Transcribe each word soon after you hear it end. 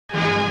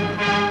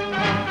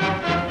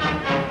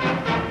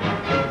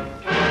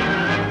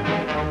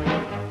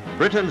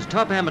Britain's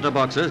top amateur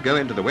boxers go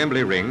into the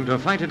Wembley ring to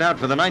fight it out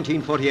for the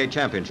 1948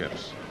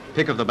 championships.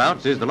 Pick of the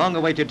bouts is the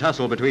long-awaited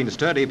tussle between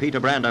sturdy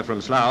Peter Brander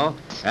from Slough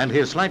and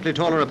his slightly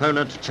taller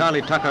opponent,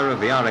 Charlie Tucker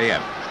of the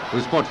RAF,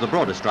 who sports the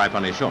broader stripe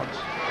on his shorts.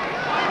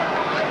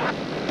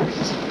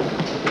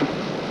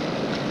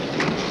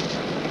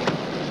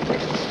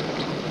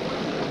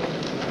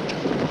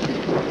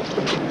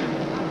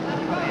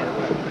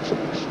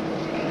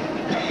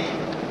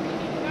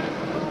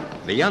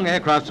 The young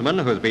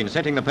aircraftsman, who has been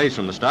setting the pace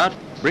from the start,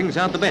 brings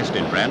out the best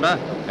in Brander,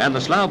 and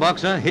the Slough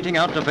boxer, hitting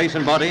out to face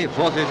and body,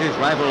 forces his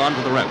rival onto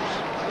the ropes.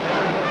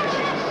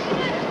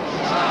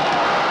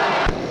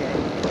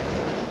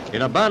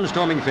 In a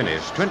barnstorming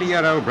finish,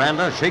 20-year-old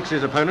Brander shakes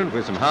his opponent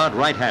with some hard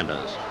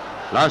right-handers.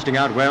 Lasting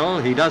out well,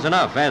 he does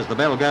enough, as the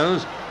bell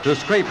goes, to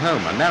scrape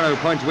home a narrow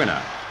points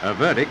winner, a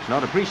verdict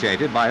not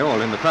appreciated by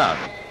all in the crowd.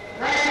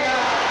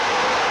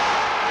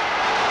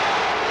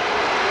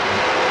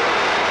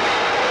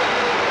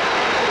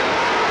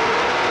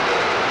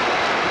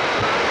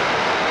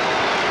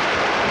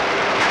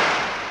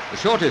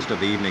 The shortest of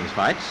the evening's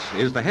fights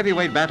is the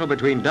heavyweight battle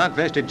between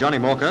dark-vested Johnny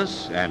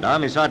Morkus and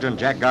Army Sergeant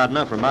Jack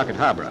Gardner from Market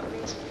Harborough.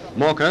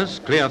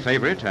 Morkus, clear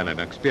favourite and an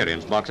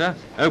experienced boxer,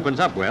 opens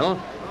up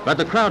well, but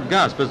the crowd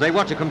gasp as they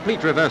watch a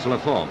complete reversal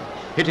of form.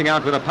 Hitting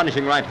out with a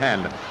punishing right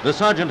hand, the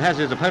sergeant has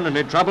his opponent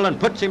in trouble and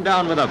puts him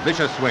down with a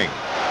vicious swing.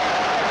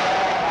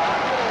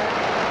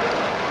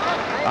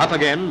 Up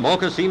again,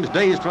 Morkus seems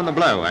dazed from the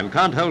blow and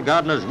can't hold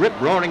Gardner's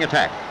rip-roaring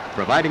attack,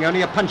 providing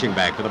only a punching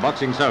bag for the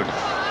boxing soldier.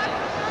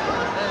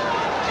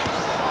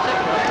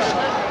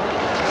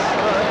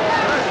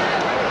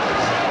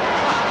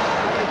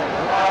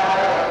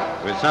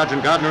 With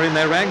Sergeant Gardner in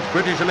their ranks,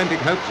 British Olympic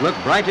hopes look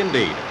bright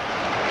indeed.